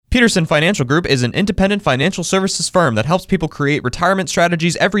Peterson Financial Group is an independent financial services firm that helps people create retirement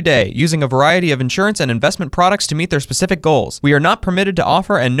strategies every day using a variety of insurance and investment products to meet their specific goals. We are not permitted to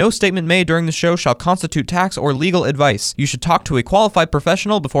offer, and no statement made during the show shall constitute tax or legal advice. You should talk to a qualified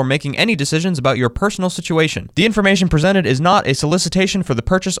professional before making any decisions about your personal situation. The information presented is not a solicitation for the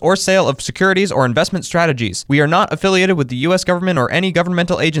purchase or sale of securities or investment strategies. We are not affiliated with the U.S. government or any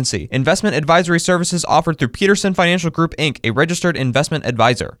governmental agency. Investment advisory services offered through Peterson Financial Group, Inc., a registered investment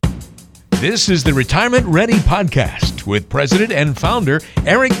advisor. This is the Retirement Ready Podcast with President and Founder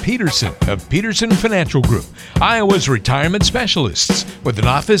Eric Peterson of Peterson Financial Group, Iowa's retirement specialists with an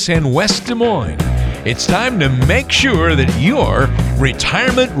office in West Des Moines. It's time to make sure that you're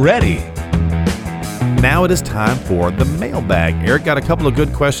retirement ready. Now it is time for the mailbag. Eric got a couple of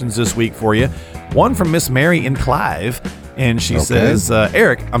good questions this week for you. One from Miss Mary in Clive, and she says,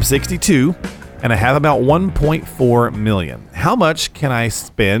 Eric, I'm 62. And I have about $1.4 million. How much can I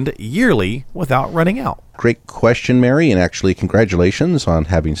spend yearly without running out? Great question, Mary, and actually congratulations on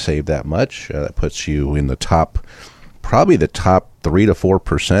having saved that much. That puts you in the top, probably the top 3 to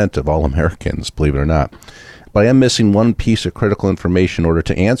 4% of all Americans, believe it or not. But I am missing one piece of critical information in order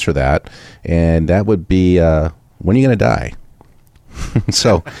to answer that, and that would be when are you going to die?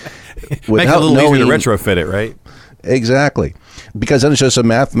 So, make it a little easier to retrofit it, right? Exactly. Because then it's just a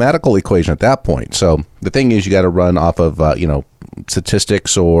mathematical equation at that point. So the thing is, you got to run off of,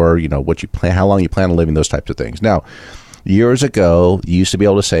 statistics or, what you plan, how long you plan on living, those types of things. Now, years ago, you used to be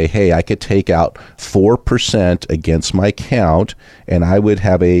able to say, hey, I could take out 4% against my account and I would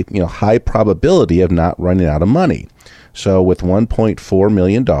have a, high probability of not running out of money. So with $1.4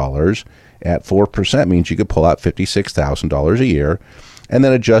 million at 4% means you could pull out $56,000 a year, and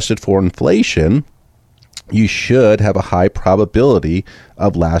then adjusted for inflation, you should have a high probability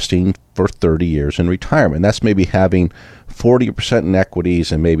of lasting for 30 years in retirement. That's maybe having 40% in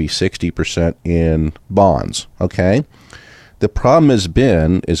equities and maybe 60% in bonds, okay? The problem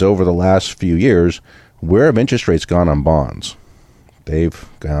is over the last few years, where have interest rates gone on bonds? They've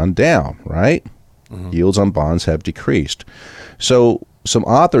gone down, right? Mm-hmm. Yields on bonds have decreased. So some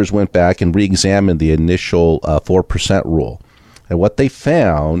authors went back and re-examined the initial 4% rule. And what they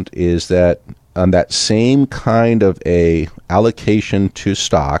found is that on that same kind of a allocation to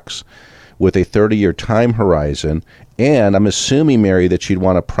stocks with a 30-year time horizon, and I'm assuming, Mary, that you'd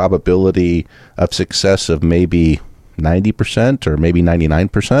want a probability of success of maybe 90% or maybe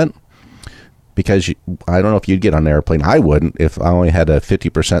 99%, because I don't know if you'd get on an airplane. I wouldn't if I only had a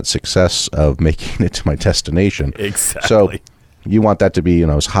 50% success of making it to my destination. Exactly. So you want that to be,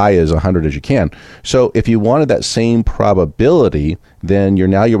 as high as 100 as you can. So if you wanted that same probability, then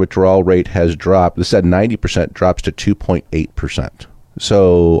your withdrawal rate has dropped. This at 90% drops to 2.8%.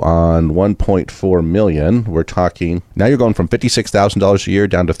 So on 1.4 million, we're talking, now you're going from $56,000 a year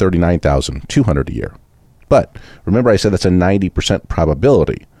down to $39,200 a year. But remember I said that's a 90%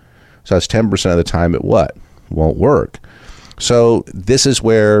 probability. So that's 10% of the time it won't work. So this is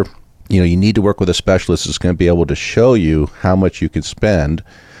where you need to work with a specialist who's going to be able to show you how much you can spend,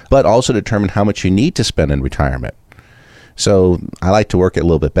 but also determine how much you need to spend in retirement. So I like to work it a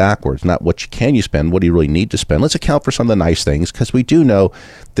little bit backwards, not what can you spend, what do you really need to spend. Let's account for some of the nice things, because we do know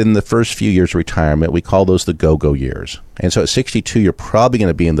that in the first few years of retirement, we call those the go-go years. And so at 62, you're probably going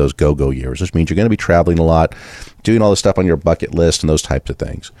to be in those go-go years, which means you're going to be traveling a lot, doing all the stuff on your bucket list and those types of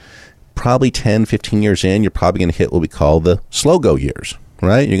things. Probably 10, 15 years in, you're probably going to hit what we call the slow-go years.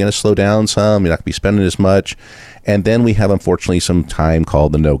 Right? You're going to slow down some. You're not going to be spending as much. And then we have, unfortunately, some time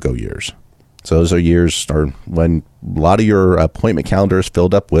called the no-go years. So those are years when a lot of your appointment calendar is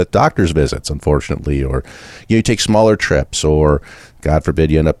filled up with doctor's visits, unfortunately, or you take smaller trips, or, God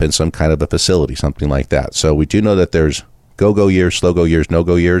forbid, you end up in some kind of a facility, something like that. So we do know that there's go-go years, slow-go years,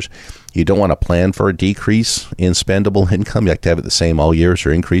 no-go years. You don't want to plan for a decrease in spendable income. You like to have it the same all year,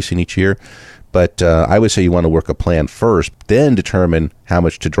 so increasing each year. But I would say you want to work a plan first, then determine how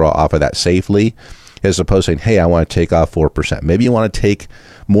much to draw off of that safely, as opposed to saying, hey, I want to take off 4%. Maybe you want to take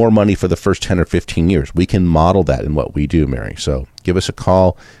more money for the first 10 or 15 years. We can model that in what we do, Mary. So give us a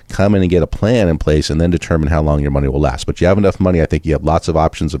call, come in and get a plan in place, and then determine how long your money will last. But you have enough money. I think you have lots of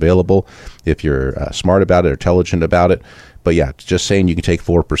options available if you're smart about it or intelligent about it. But yeah, just saying you can take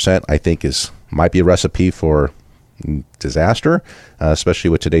 4%, I think might be a recipe for disaster,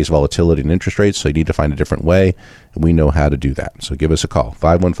 especially with today's volatility and interest rates. So you need to find a different way, and we know how to do that. So give us a call,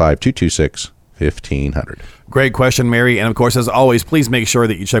 515-226-5700. $1,500. Great question, Mary. And of course, as always, please make sure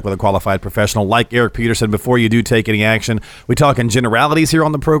that you check with a qualified professional like Eric Peterson before you do take any action. We talk in generalities here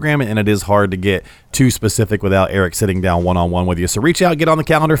on the program, and it is hard to get too specific without Eric sitting down one-on-one with you. So reach out, get on the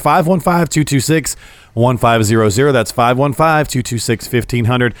calendar, 515-226-1500. That's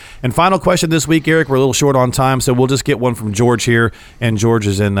 515-226-1500. And final question this week, Eric. We're a little short on time, so we'll just get one from George here. And George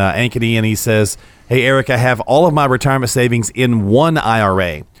is in Ankeny, and he says, hey, Eric, I have all of my retirement savings in one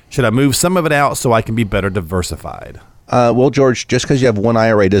IRA. Should I move some of it out so I can be better diversified? Well, George, just because you have one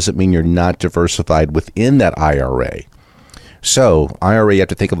IRA doesn't mean you're not diversified within that IRA. So IRA, you have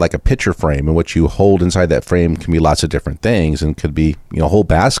to think of like a picture frame, and what you hold inside that frame can be lots of different things and could be, a whole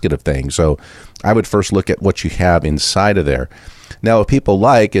basket of things. So I would first look at what you have inside of there. Now, what people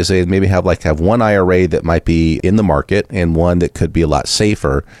like is they maybe have one IRA that might be in the market and one that could be a lot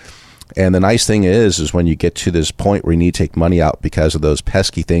safer. And the nice thing is when you get to this point where you need to take money out because of those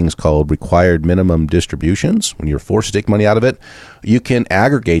pesky things called required minimum distributions, when you're forced to take money out of it, you can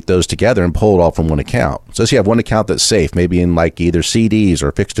aggregate those together and pull it all from one account. So you have one account that's safe, maybe in either CDs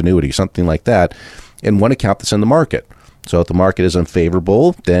or fixed annuity, something like that, and one account that's in the market. So if the market is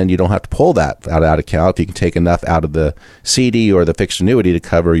unfavorable, then you don't have to pull that out of that account. If you can take enough out of the CD or the fixed annuity to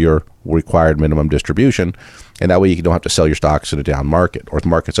cover your required minimum distribution, and that way you don't have to sell your stocks in a down market. Or if the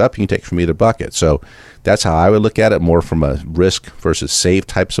market's up, you can take from either bucket. So that's how I would look at it, more from a risk versus save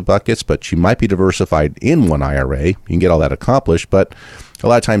types of buckets. But you might be diversified in one IRA. You can get all that accomplished, but a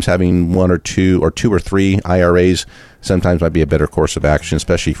lot of times having one or two or three IRAs sometimes might be a better course of action,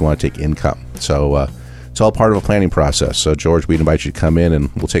 especially if you want to take income. So it's all part of a planning process. So, George, we'd invite you to come in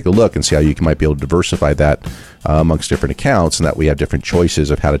and we'll take a look and see how you might be able to diversify that amongst different accounts, and that we have different choices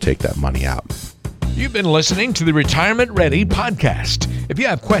of how to take that money out. You've been listening to the Retirement Ready podcast. If you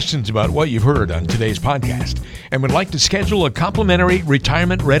have questions about what you've heard on today's podcast and would like to schedule a complimentary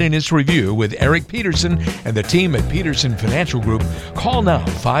retirement readiness review with Eric Peterson and the team at Peterson Financial Group, call now.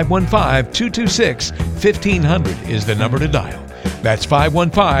 515-226-1500 is the number to dial. That's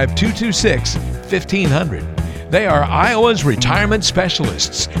 515-226-1500. They are Iowa's retirement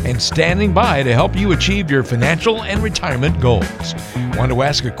specialists and standing by to help you achieve your financial and retirement goals. Want to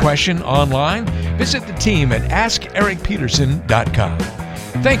ask a question online? Visit the team at AskEricPeterson.com.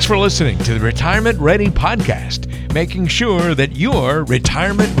 Thanks for listening to the Retirement Ready podcast, making sure that you're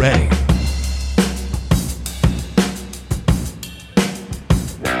retirement ready.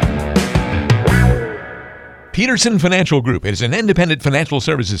 Peterson Financial Group is an independent financial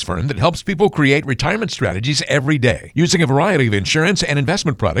services firm that helps people create retirement strategies every day, using a variety of insurance and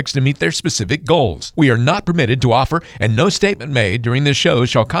investment products to meet their specific goals. We are not permitted to offer, and no statement made during this show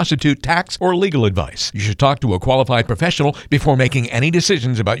shall constitute tax or legal advice. You should talk to a qualified professional before making any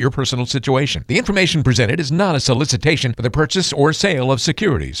decisions about your personal situation. The information presented is not a solicitation for the purchase or sale of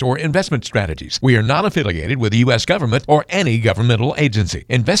securities or investment strategies. We are not affiliated with the U.S. government or any governmental agency.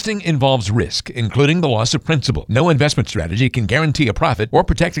 Investing involves risk, including the loss of principal. No investment strategy can guarantee a profit or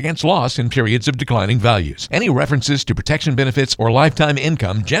protect against loss in periods of declining values. Any references to protection benefits or lifetime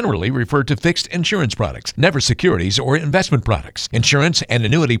income generally refer to fixed insurance products, never securities or investment products. Insurance and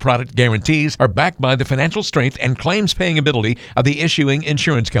annuity product guarantees are backed by the financial strength and claims-paying ability of the issuing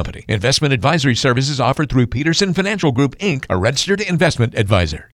insurance company. Investment advisory services offered through Peterson Financial Group, Inc., a registered investment advisor.